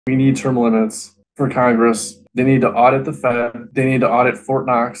We need term limits for Congress. They need to audit the Fed. They need to audit Fort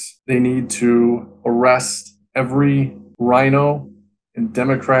Knox. They need to arrest every rhino and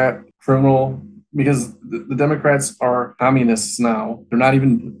Democrat criminal because the Democrats are communists now. They're not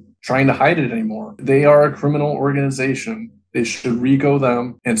even trying to hide it anymore. They are a criminal organization. They should RICO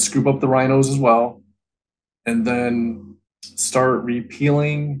them and scoop up the rhinos as well, and then start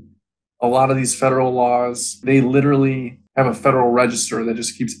repealing a lot of these federal laws. They literally have a federal register that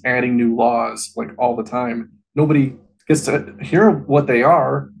just keeps adding new laws like all the time. Nobody gets to hear what they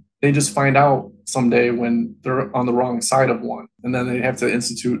are. They just find out someday when they're on the wrong side of one. And then they have to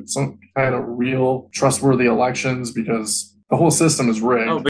institute some kind of real trustworthy elections because the whole system is rigged. Oh,